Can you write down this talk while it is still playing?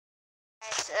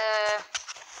Guys,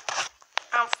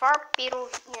 I'm Far Beetle.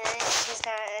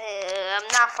 I'm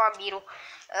not Far Beetle.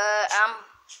 I'm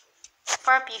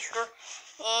Far Beetle,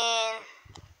 and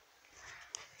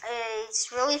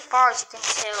it's really far as you can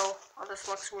tell. Oh, this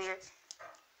looks weird.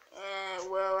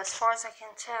 Well, as far as I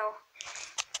can tell,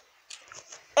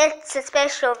 it's a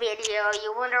special video.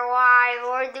 You wonder why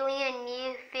we're doing a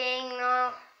new thing?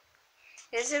 No,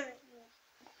 there's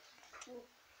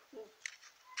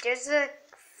a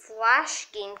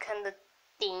Flash game kind of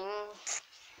thing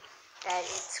that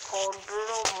it's called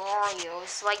Brutal Mario.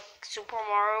 It's like Super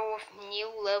Mario with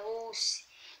new levels,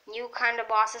 new kind of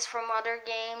bosses from other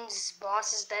games,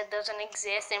 bosses that doesn't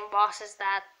exist, and bosses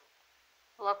that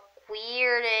look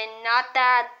weird and not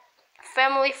that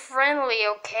family friendly,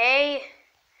 okay?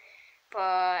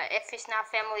 But if it's not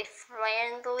family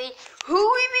friendly, who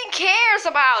even cares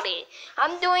about it?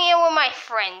 I'm doing it with my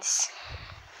friends.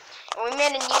 We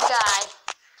met a new guy.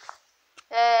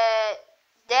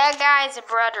 That guy is a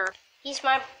brother. He's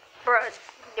my brother,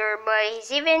 but he's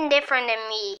even different than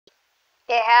me.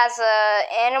 It has a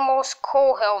animal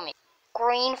skull helmet,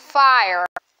 green fire,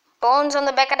 bones on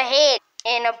the back of the head,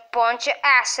 and a bunch of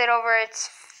acid over its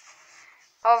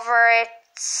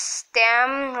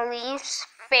stem, leaves,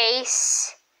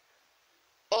 face,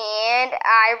 and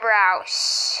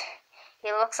eyebrows.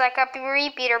 It looks like a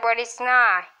repeater, but it's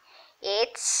not.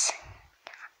 It's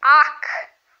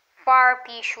Far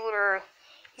Pea Shooter.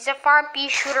 He's a Far Pea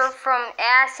Shooter from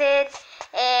acid,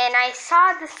 and I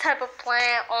saw this type of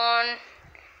plant on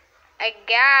a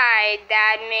guy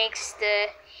that makes the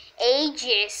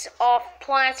ages of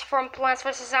plants from Plants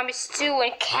vs. Zombies 2.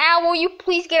 And Cal, will you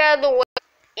please get out of the way?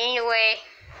 Anyway,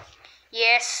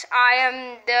 yes, I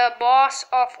am the boss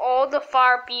of all the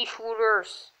Far Pea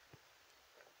Shooters.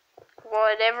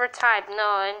 Whatever type. No,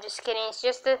 I'm just kidding. It's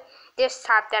just this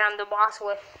type that I'm the boss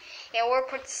with. And we're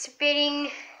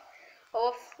participating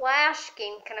a Flash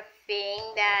game kind of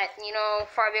thing that,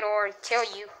 Far Beetle already tell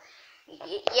you.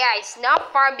 Yeah, it's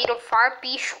not Far Beetle, Far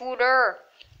Pea Shooter.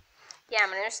 Yeah,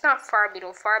 man, it's not Far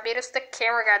Beetle. Far Beetle's the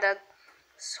camera guy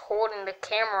that's holding the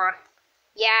camera.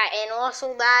 Yeah, and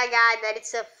also that guy that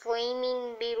it's a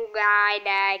flaming beetle guy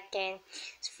that can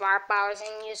use fire powers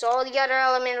and use all the other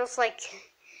elementals like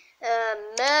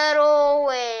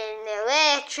metal and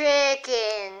electric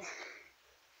and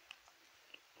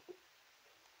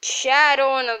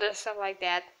shadow and other stuff like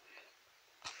that.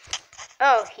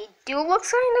 Oh, he do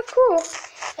looks kinda cool.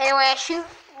 Anyway, I shoot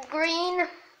green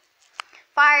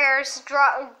fires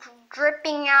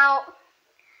dripping out,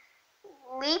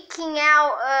 leaking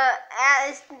out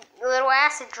as little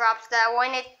acid drops that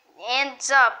when it ends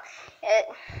up,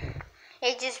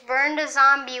 it just burned the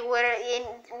zombie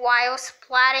while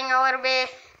splatting a little bit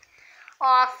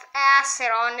of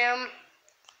acid on them.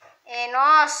 And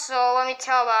also, let me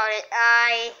tell about it.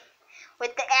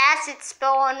 With the acid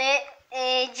spill on it,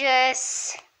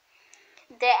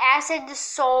 the acid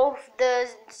dissolved the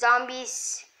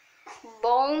zombie's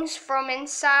bones from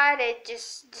inside. It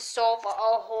just dissolved a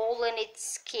hole in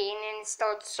its skin and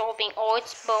started dissolving all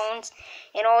its bones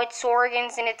and all its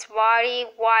organs in its body,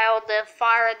 while the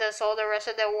fire does all the rest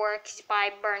of the work by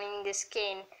burning the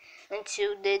skin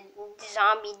until the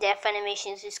zombie death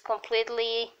animations is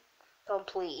completely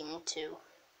complete into.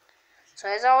 So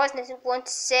as always, I want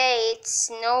to say it's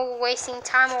no wasting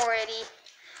time already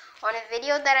on a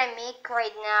video that I make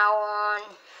right now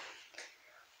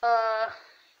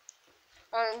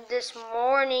on this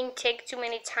morning. Take too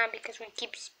many time because we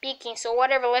keep speaking, so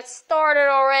whatever, let's start it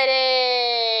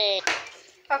already.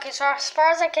 Okay, so as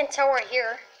far as I can tell, we're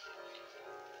here.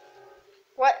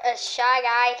 What a shy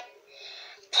guy.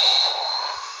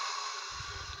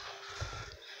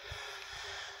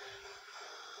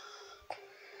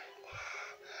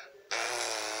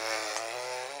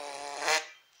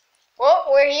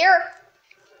 Well, we're here.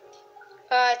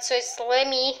 So it's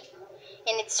Lemmy,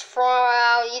 and it's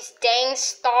from these dang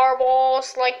star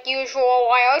balls like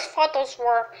usual. I always thought those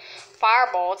were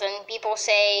fireballs, and people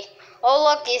say, "Oh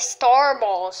look, it's star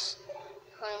balls."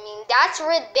 I mean, that's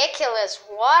ridiculous.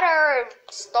 What are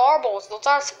star balls? Those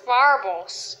are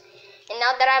fireballs. And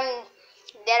now that I'm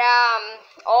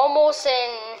almost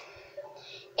in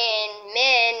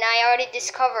men, I already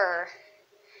discover.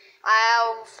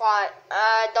 I thought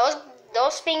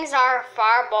those things are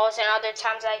fireballs, and other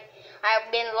times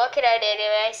I've been looking at it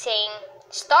and I'm saying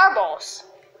star balls,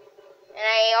 and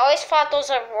I always thought those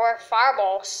were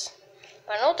fireballs,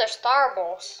 but no, they're star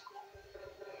balls.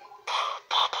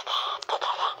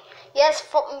 Yes,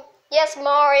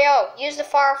 Mario, use the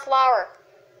fire flower.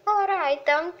 Alright,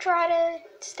 don't try to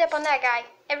step on that guy.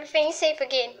 Everything's safe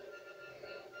again,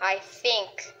 I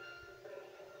think.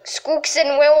 Skooks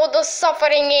and where will the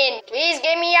suffering in? Please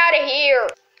get me out of here.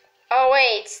 Oh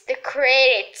wait, it's the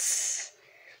credits.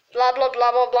 Blah blah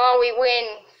blah blah blah, we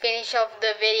win. Finish off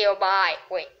the video, bye.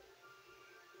 Wait.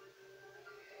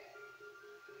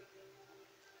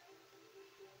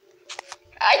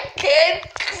 I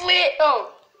can't click.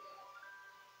 Oh.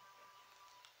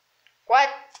 What?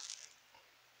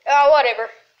 Oh, whatever.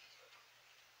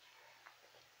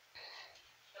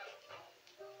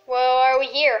 Well, are we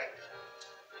here?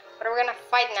 What are we gonna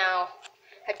fight now?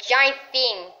 A giant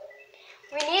thing.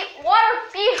 We need water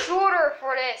pea shooter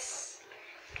for this.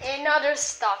 And other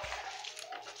stuff.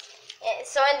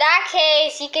 So in that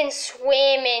case, you can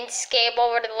swim and escape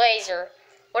over the laser.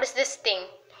 What is this thing?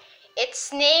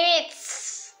 Its name,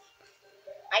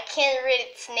 I can't read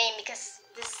its name because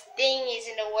this thing is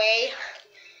in the way.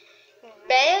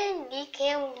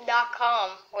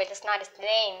 BenDcam.com. Wait, that's not its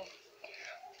name.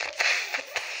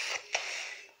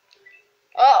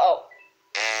 Uh-oh.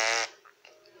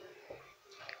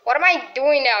 What am I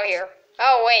doing out here?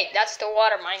 Oh wait, that's the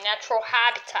water, my natural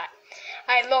habitat.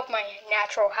 I love my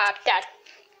natural habitat.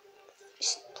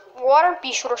 Water,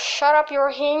 be sure to shut up, you're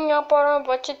hanging up on a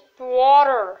bunch of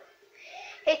water.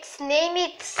 Its name,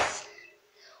 it's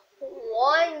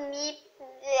I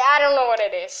don't know what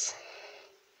it is.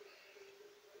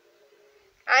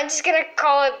 I'm just gonna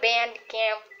call it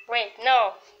Bandcamp. Wait,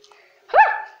 no.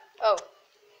 Huh! Oh.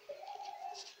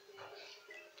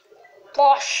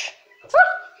 Bosh.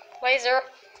 Laser.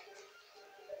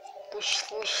 Whoosh,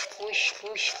 whoosh, whoosh,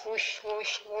 whoosh, whoosh,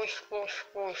 whoosh, whoosh, whoosh,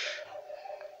 whoosh.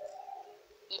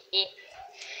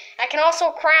 I can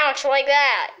also crouch like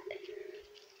that.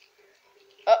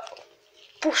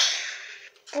 Push,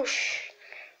 push.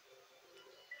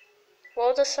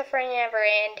 Will the suffering ever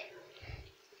end?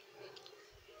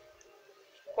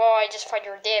 Well, I just thought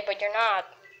you were dead, but you're not.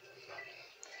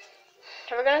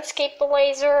 Are we gonna escape the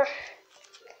laser?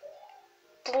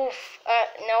 Poof.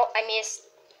 No, I missed.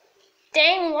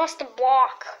 Dang, lost the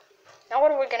block. Now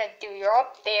what are we gonna do? You're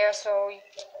up there, so you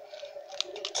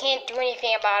can't do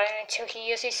anything about it until he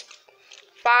uses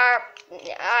fire.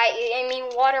 I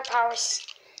mean water powers.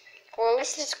 Or at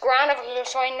least it's ground over here,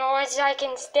 so I know as I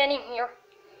can stand in here.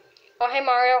 Oh, hey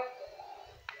Mario.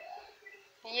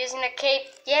 You using a cape?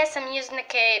 Yes, I'm using a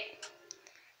cape.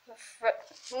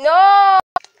 No!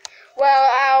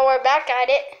 Well, we're back at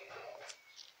it.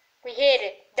 We hit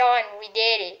it. Done. We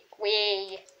did it.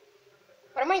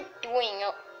 What am I doing?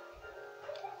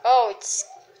 Oh, it's...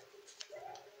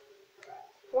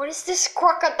 What is this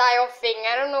crocodile thing?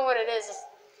 I don't know what it is.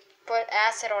 Put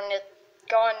acid on it.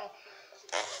 Gun.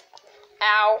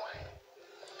 Ow.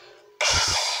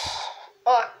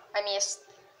 Oh, I missed.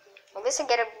 Well, this will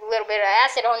get a little bit of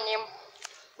acid on him.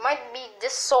 Might be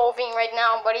dissolving right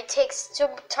now, but it takes too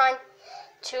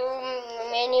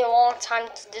many long time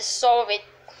to dissolve it.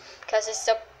 Because it's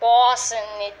a boss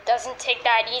and it doesn't take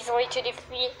that easily to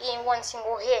defeat in one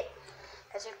single hit.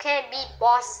 Because you can't beat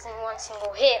bosses in one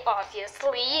single hit,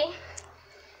 obviously.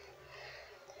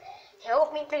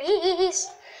 Help me,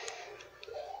 please.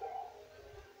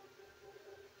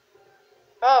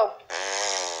 Oh.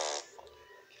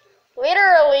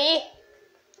 Literally.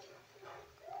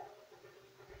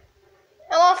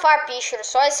 I'm on fire pea shooter,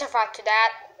 so I survived to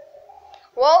that.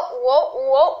 Whoa.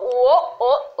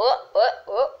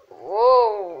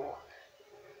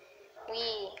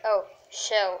 Oh,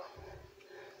 shell.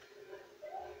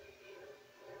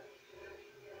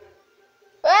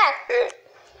 Ah!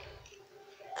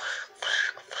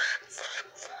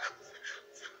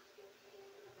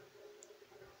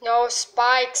 No,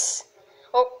 spikes.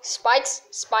 Oh, spikes.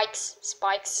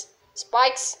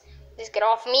 Please get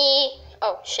off me.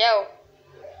 Oh, shell.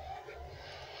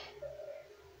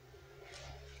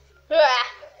 Ah.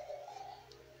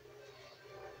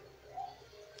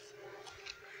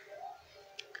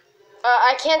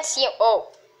 I can't see him.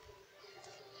 Oh.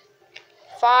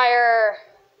 Fire.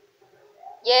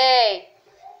 Yay.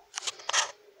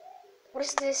 What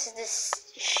is this? Is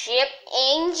this ship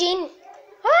engine?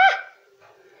 Ah!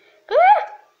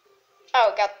 Ah!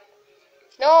 Oh, God.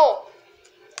 No.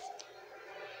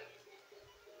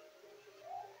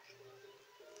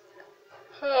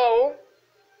 Oh.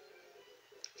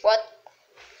 What?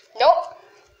 Nope.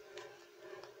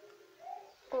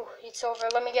 Ooh, it's over.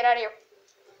 Let me get out of here.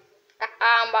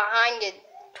 I'm behind it,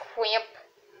 twimp.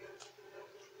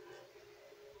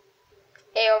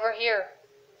 Hey, over here.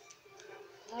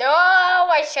 No,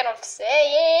 I shouldn't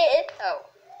say it. Oh.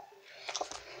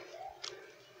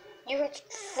 You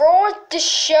throw the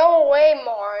shell away,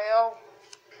 Mario.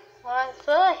 What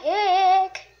the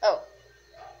heck? Oh.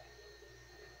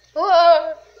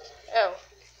 Whoa. Oh.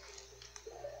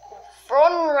 Throw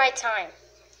it in the right time.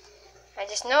 I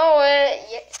just know it.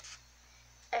 Yeah.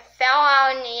 I fell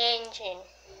out in the engine.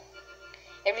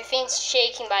 Everything's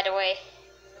shaking, by the way.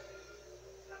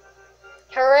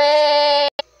 Hooray!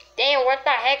 Damn, what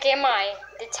the heck am I?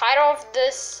 The title of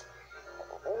this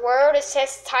word, it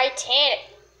says Titanic.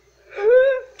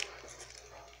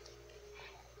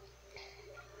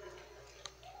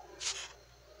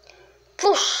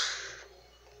 Poosh!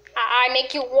 I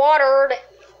make you watered.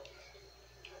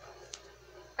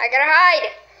 I gotta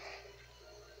hide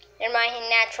in my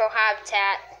natural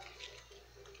habitat.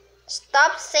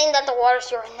 Stop saying that the water's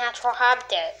your natural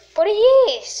habitat. But it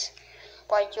is.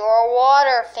 But you're a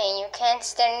water thing. You can't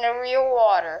stand the real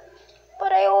water.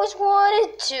 But I always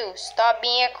wanted to. Stop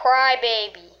being a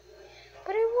crybaby.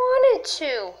 But I wanted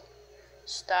to.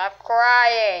 Stop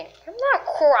crying. I'm not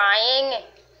crying.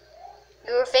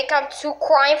 You think I'm too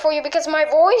crying for you because of my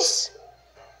voice?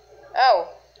 Oh.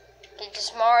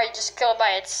 Mario just killed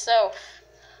by itself.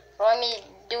 Let me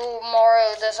do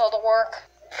Mario does all the work.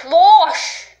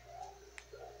 Flosh!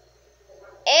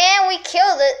 And we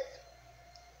killed it.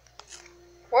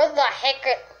 Where the heck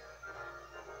it?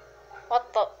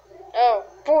 What the? Oh,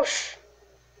 push.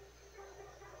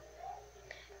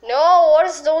 No, what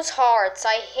is those hearts?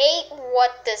 I hate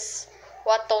what those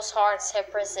hearts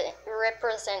represent.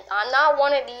 I'm not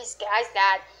one of these guys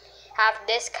that have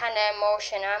this kind of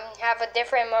emotion. I have a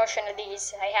different emotion of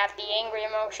these. I have the angry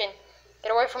emotion.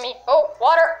 Get away from me. Oh,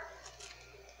 water.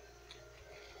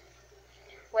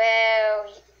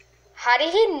 Well, how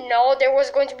did he know there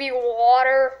was going to be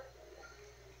water?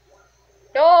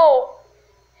 No.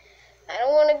 I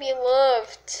don't want to be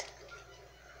loved.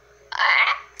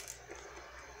 Ah.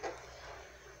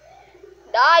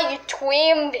 Die, you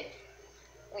twimmed.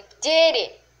 We did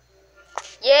it.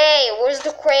 Yay, where's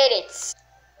the credits?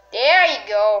 There you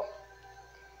go.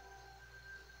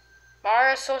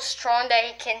 Mario's so strong that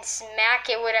he can smack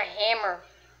it with a hammer.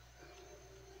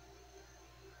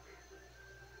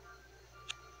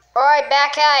 Alright,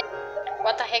 back at it.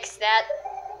 What the heck's that?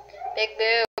 Big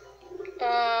boo.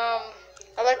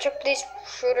 Electric police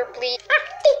shooter, please.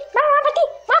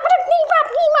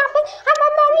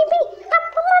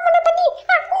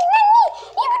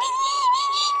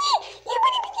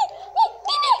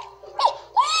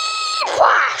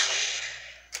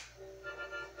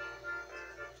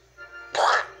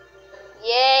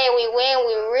 Yay, we win.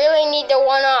 We really need the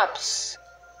one-ups.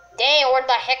 Dang, where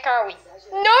the heck are we?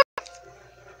 No!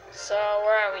 So,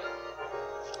 where are we?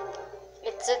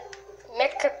 It's a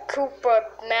Mecha Koopa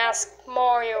masked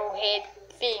Mario head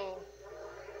thing.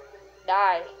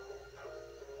 Die.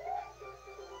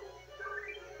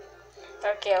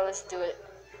 Okay, let's do it.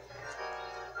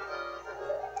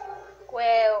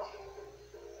 Well,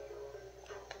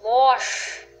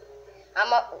 Wash.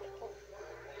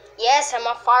 Yes, I'm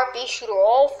a fire pea shooter.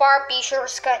 All fire pea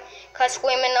shooters can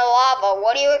swim in the lava.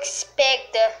 What do you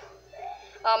expect? A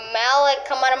mallet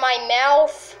come out of my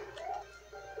mouth?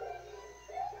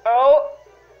 Oh.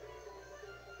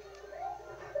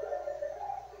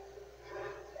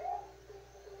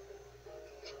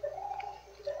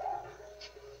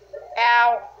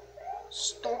 Ow.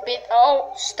 Stupid.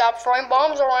 Oh, stop throwing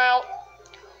bombs around.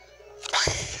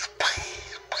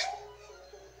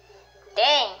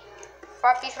 Dang.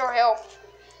 Fuck you for help.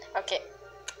 Okay.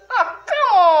 Oh,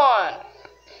 come on.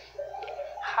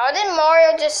 How did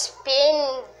Mario just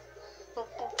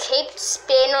keep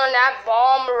spin on that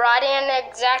bomb right in the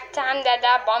exact time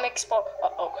that bomb exploded?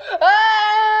 Uh-oh.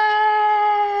 Ah!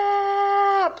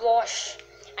 Blush.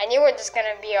 I knew there was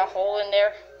gonna be a hole in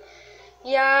there.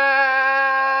 Yeah,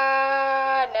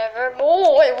 never.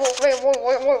 Oh, wait.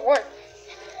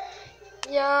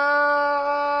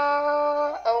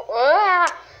 Yeah. Oh,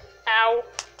 ow.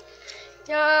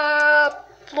 Yeah,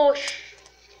 blush.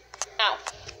 Ow.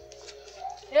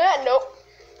 Yeah, nope.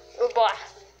 Oh, boy.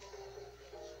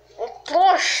 Oh,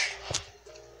 blush.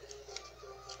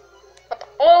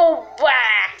 Oh, boy.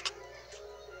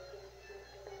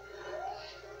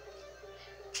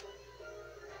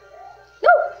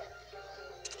 No.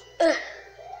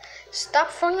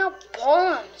 Stop throwing out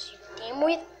bombs, you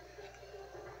dimwit.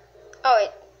 Oh,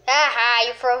 wait. Aha,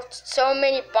 you throw so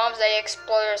many bombs that you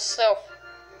explode yourself.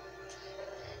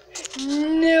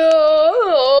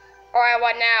 No. Alright,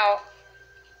 what now?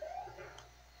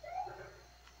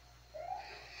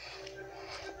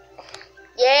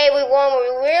 Yay, we won. We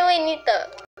really need the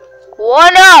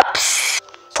one-ups.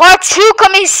 Part 2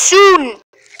 coming soon.